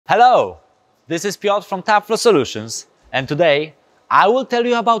Hello, this is Piotr from Tapflo Solutions, and today I will tell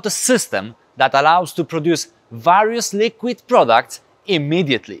you about a system that allows to produce various liquid products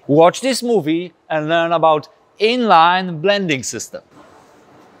immediately. Watch this movie and learn about inline blending system.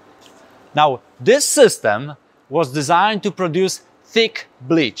 Now, this system was designed to produce thick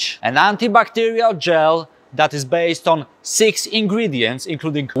bleach, an antibacterial gel that is based on 6 ingredients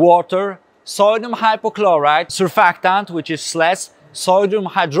including water, sodium hypochlorite, surfactant which is SLES, sodium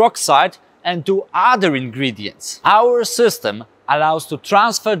hydroxide, and 2 other ingredients. Our system allows to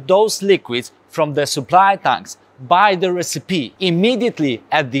transfer those liquids from the supply tanks by the recipe. Immediately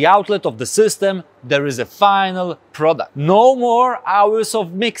at the outlet of the system, there is a final product. No more hours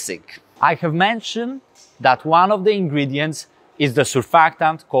of mixing. I have mentioned that one of the ingredients is the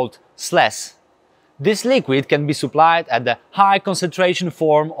surfactant called SLES. This liquid can be supplied at the high concentration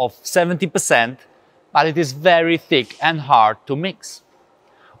form of 70%, but it is very thick and hard to mix.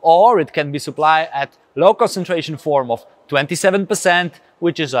 Or it can be supplied at low concentration form of 27%,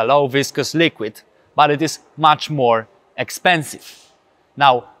 which is a low viscous liquid, but it is much more expensive.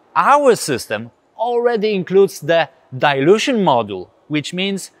 Now, our system already includes the dilution module, which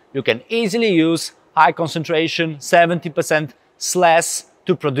means you can easily use high concentration 70% SLES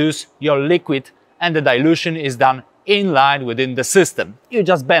to produce your liquid, and the dilution is done in line within the system. You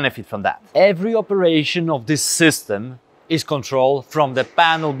just benefit from that. Every operation of this system is controlled from the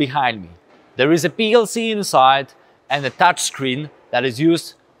panel behind me. There is a PLC inside and a touch screen that is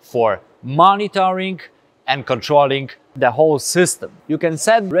used for monitoring and controlling the whole system. You can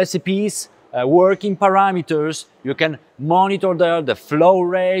set recipes, working parameters, you can monitor the flow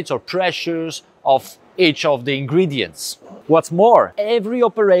rates or pressures of each of the ingredients. What's more, every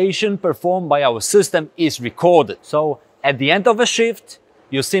operation performed by our system is recorded. So at the end of a shift,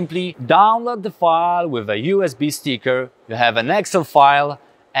 you simply download the file with a USB sticker, you have an Excel file,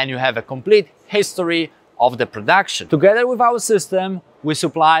 and you have a complete history of the production. Together with our system, we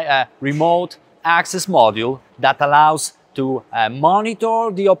supply a remote access module that allows to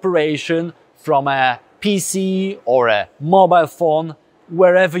monitor the operation from a PC or a mobile phone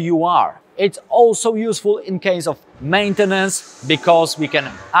wherever you are. It's also useful in case of maintenance because we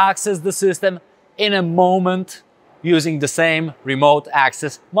can access the system in a moment using the same remote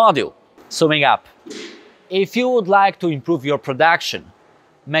access module. Summing up, if you would like to improve your production,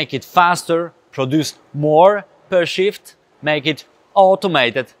 make it faster, produce more per shift, make it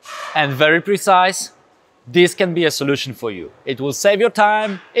automated and very precise, this can be a solution for you. It will save your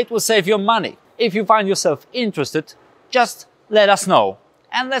time, it will save your money. If you find yourself interested, just let us know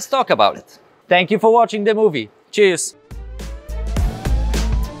and let's talk about it. Thank you for watching the movie. Cheers!